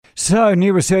So,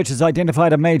 new research has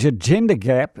identified a major gender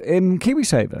gap in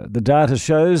KiwiSaver. The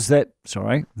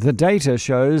data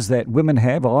shows that women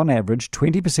have, on average,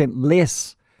 20%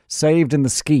 less saved in the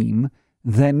scheme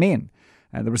than men.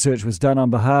 And the research was done on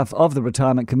behalf of the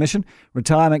Retirement Commission.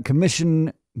 Retirement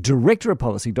Commission Director of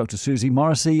Policy, Dr. Susie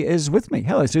Morrissey, is with me.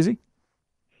 Hello, Susie.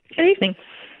 Good evening.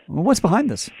 Well, what's behind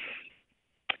this?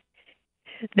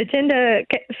 The gender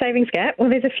savings gap, well,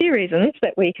 there's a few reasons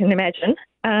that we can imagine.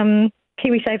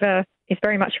 KiwiSaver is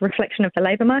very much a reflection of the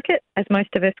labour market, as most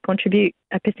of us contribute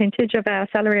a percentage of our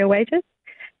salary or wages.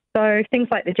 So things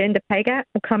like the gender pay gap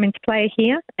will come into play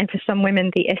here, and for some women,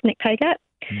 the ethnic pay gap.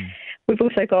 We've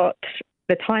also got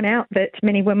the time out that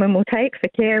many women will take for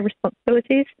care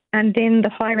responsibilities, and then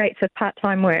the high rates of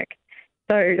part-time work.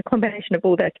 So the combination of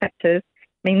all those factors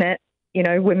mean that,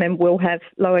 women will have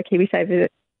lower KiwiSaver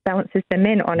balances than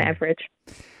men on average.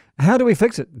 How do we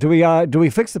fix it? Do we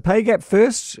fix the pay gap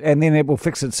first and then it will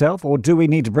fix itself, or do we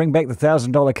need to bring back the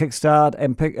 $1,000 kickstart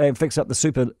and fix up the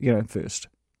super, first?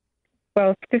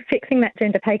 Well, fixing that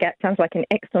gender pay gap sounds like an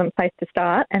excellent place to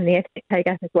start, and the ethnic pay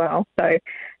gap as well. So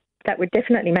that would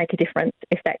definitely make a difference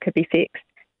if that could be fixed.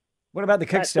 What about the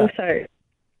kickstart? Also,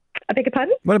 I beg your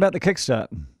pardon? What about the kickstart?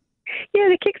 Yeah,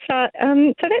 the kickstart.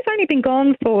 So that's only been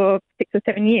gone for 6 or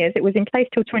 7 years. It was in place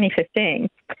till 2015.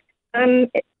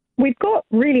 We've got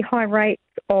really high rates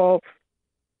of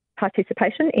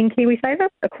participation in KiwiSaver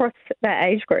across that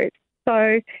age group. So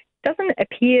it doesn't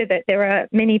appear that there are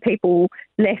many people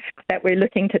left that we're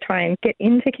looking to try and get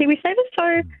into KiwiSaver.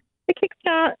 So the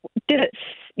Kickstart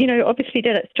obviously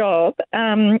did its job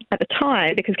at the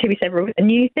time, because KiwiSaver was a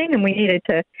new thing and we needed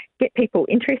to get people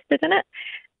interested in it.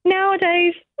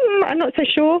 Nowadays, I'm not so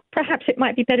sure. Perhaps it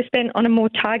might be better spent on a more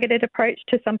targeted approach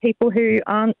to some people who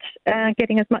aren't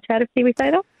getting as much out of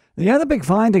KiwiSaver. The other big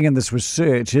finding in this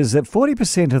research is that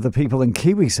 40% of the people in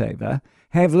KiwiSaver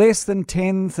have less than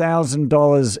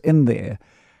 $10,000 in there,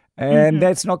 and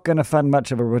that's not going to fund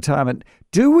much of a retirement.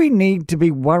 Do we need to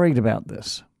be worried about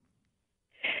this?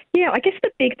 Yeah, I guess the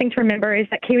big thing to remember is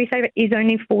that KiwiSaver is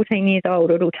only 14 years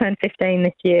old. It'll turn 15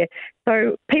 this year.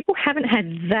 So people haven't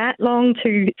had that long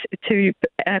to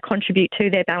contribute to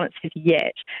their balances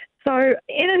yet. So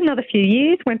in another few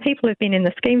years, when people have been in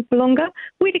the scheme for longer,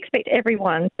 we'd expect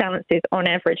everyone's balances on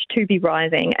average to be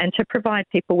rising and to provide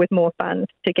people with more funds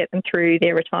to get them through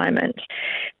their retirement.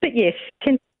 But yes,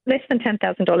 less than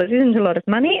 $10,000 isn't a lot of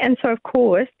money, and so of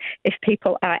course, if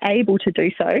people are able to do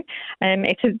so,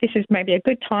 this is maybe a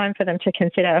good time for them to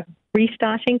consider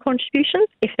restarting contributions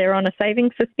if they're on a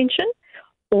savings suspension,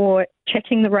 or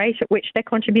checking the rate at which they're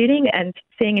contributing and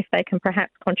seeing if they can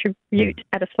perhaps contribute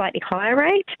at a slightly higher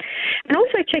rate. And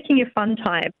also checking your fund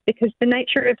type, because the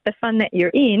nature of the fund that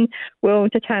you're in will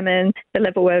determine the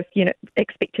level of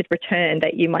expected return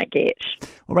that you might get.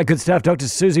 All right, good stuff. Dr.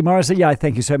 Susie Morrissey,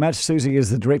 thank you so much. Susie is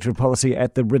the Director of Policy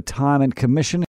at the Retirement Commission.